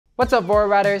What's up, Voro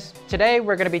riders? Today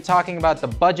we're going to be talking about the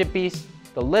budget beast,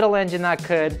 the little engine that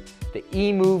could, the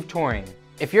EMOVE Touring.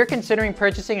 If you're considering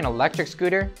purchasing an electric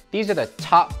scooter, these are the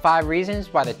top 5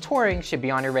 reasons why the Touring should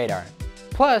be on your radar.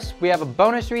 Plus, we have a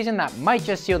bonus reason that might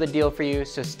just seal the deal for you,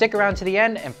 so stick around to the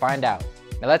end and find out.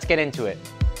 Now let's get into it.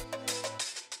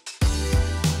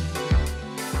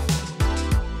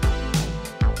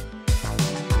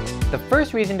 The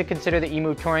first reason to consider the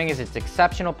EMOVE Touring is its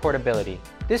exceptional portability.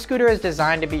 This scooter is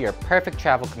designed to be your perfect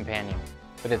travel companion.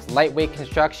 With its lightweight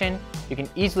construction, you can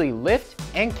easily lift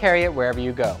and carry it wherever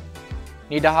you go.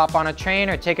 Need to hop on a train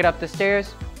or take it up the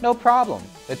stairs? No problem.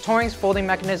 The Touring's folding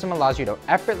mechanism allows you to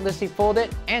effortlessly fold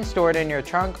it and store it in your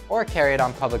trunk or carry it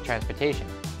on public transportation.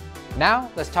 Now,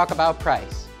 let's talk about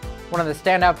price. One of the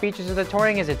standout features of the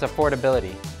Touring is its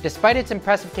affordability. Despite its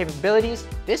impressive capabilities,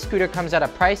 this scooter comes at a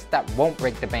price that won't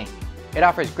break the bank. It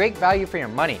offers great value for your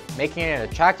money, making it an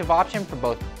attractive option for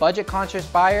both budget-conscious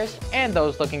buyers and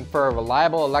those looking for a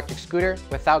reliable electric scooter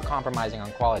without compromising on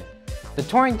quality. The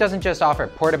Touring doesn't just offer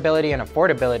portability and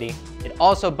affordability, it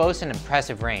also boasts an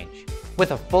impressive range.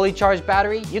 With a fully charged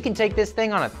battery, you can take this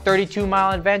thing on a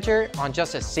 32-mile adventure on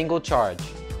just a single charge.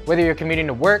 Whether you're commuting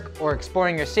to work or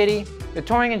exploring your city, the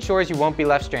Touring ensures you won't be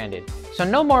left stranded. So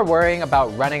no more worrying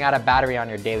about running out of battery on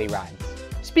your daily rides.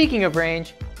 Speaking of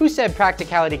range, who said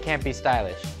practicality can't be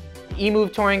stylish? The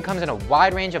EMOVE Touring comes in a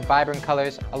wide range of vibrant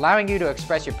colors, allowing you to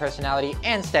express your personality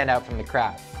and stand out from the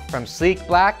crowd. From sleek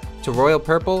black to royal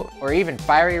purple or even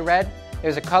fiery red,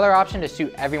 there's a color option to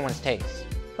suit everyone's taste.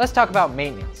 Let's talk about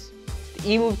maintenance.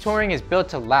 The EMOVE Touring is built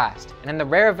to last, and in the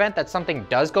rare event that something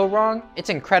does go wrong, it's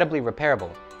incredibly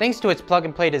repairable. Thanks to its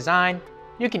plug-and-play design,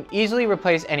 you can easily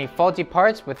replace any faulty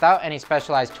parts without any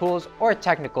specialized tools or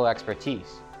technical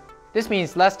expertise. This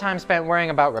means less time spent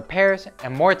worrying about repairs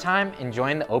and more time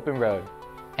enjoying the open road.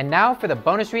 And now for the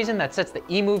bonus reason that sets the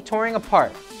EMOVE Touring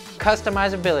apart,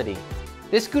 customizability.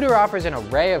 This scooter offers an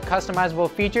array of customizable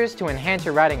features to enhance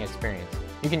your riding experience.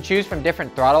 You can choose from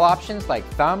different throttle options like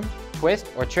thumb,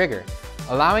 twist, or trigger,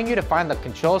 allowing you to find the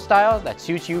control style that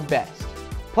suits you best.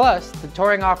 Plus, the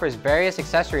Touring offers various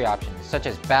accessory options such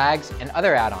as bags and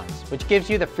other add-ons, which gives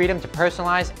you the freedom to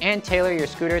personalize and tailor your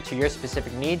scooter to your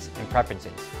specific needs and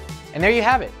preferences. And there you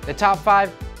have it, the top 5.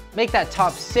 Make that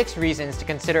top 6 reasons to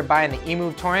consider buying the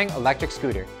EMOVE Touring electric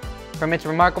scooter. From its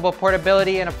remarkable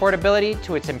portability and affordability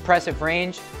to its impressive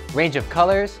range of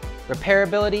colors,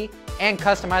 repairability, and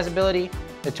customizability,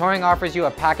 the Touring offers you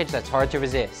a package that's hard to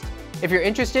resist. If you're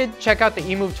interested, check out the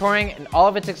EMOVE Touring and all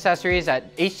of its accessories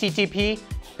at check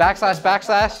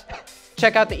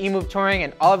out the EMOVE Touring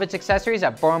and all of its accessories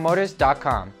at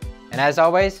VoroMotors.com. And as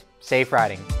always, safe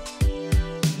riding.